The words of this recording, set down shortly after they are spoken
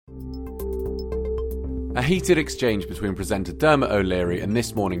A heated exchange between presenter Dermot O'Leary and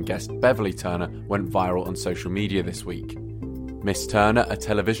This Morning guest Beverly Turner went viral on social media this week. Miss Turner, a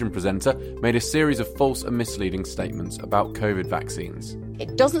television presenter, made a series of false and misleading statements about COVID vaccines.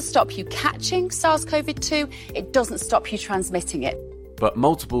 It doesn't stop you catching SARS-CoV-2, it doesn't stop you transmitting it. But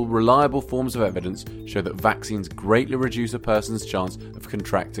multiple reliable forms of evidence show that vaccines greatly reduce a person's chance of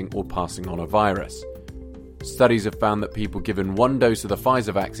contracting or passing on a virus. Studies have found that people given one dose of the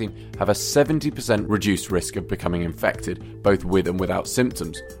Pfizer vaccine have a 70% reduced risk of becoming infected, both with and without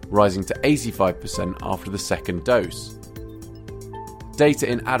symptoms, rising to 85% after the second dose.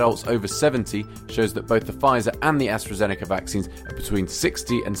 Data in adults over 70 shows that both the Pfizer and the AstraZeneca vaccines are between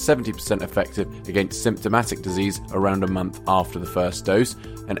 60 and 70% effective against symptomatic disease around a month after the first dose,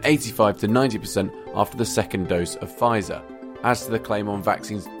 and 85 to 90% after the second dose of Pfizer. As to the claim on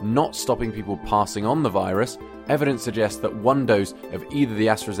vaccines not stopping people passing on the virus, evidence suggests that one dose of either the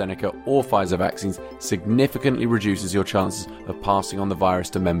AstraZeneca or Pfizer vaccines significantly reduces your chances of passing on the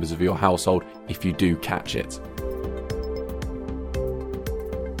virus to members of your household if you do catch it.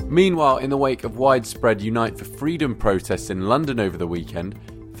 Meanwhile, in the wake of widespread Unite for Freedom protests in London over the weekend,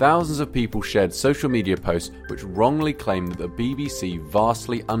 thousands of people shared social media posts which wrongly claimed that the BBC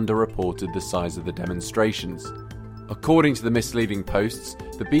vastly underreported the size of the demonstrations. According to the misleading posts,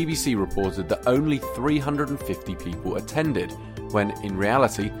 the BBC reported that only 350 people attended, when in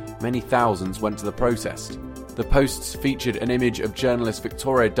reality, many thousands went to the protest. The posts featured an image of journalist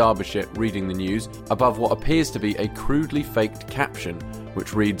Victoria Derbyshire reading the news above what appears to be a crudely faked caption,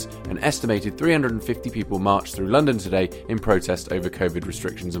 which reads, "An estimated 350 people marched through London today in protest over COVID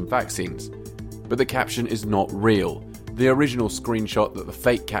restrictions and vaccines." But the caption is not real. The original screenshot that the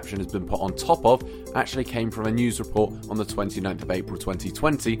fake caption has been put on top of actually came from a news report on the 29th of April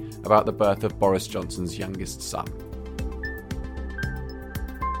 2020 about the birth of Boris Johnson's youngest son.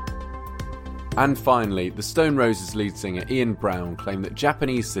 And finally, the Stone Roses lead singer Ian Brown claimed that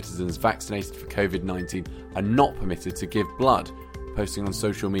Japanese citizens vaccinated for COVID-19 are not permitted to give blood, posting on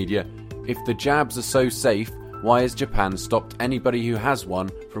social media, "If the jabs are so safe, why has Japan stopped anybody who has one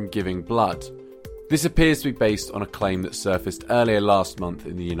from giving blood?" This appears to be based on a claim that surfaced earlier last month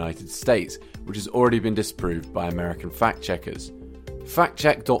in the United States, which has already been disproved by American fact-checkers.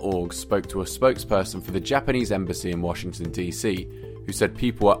 Factcheck.org spoke to a spokesperson for the Japanese embassy in Washington, D.C., who said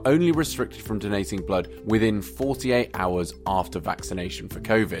people are only restricted from donating blood within 48 hours after vaccination for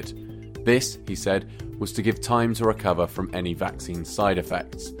COVID. This, he said, was to give time to recover from any vaccine side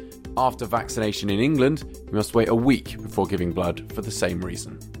effects. After vaccination in England, you must wait a week before giving blood for the same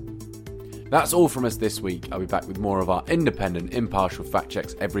reason. That's all from us this week. I'll be back with more of our independent, impartial fact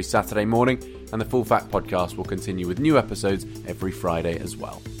checks every Saturday morning, and the Full Fact podcast will continue with new episodes every Friday as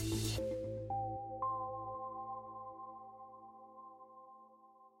well.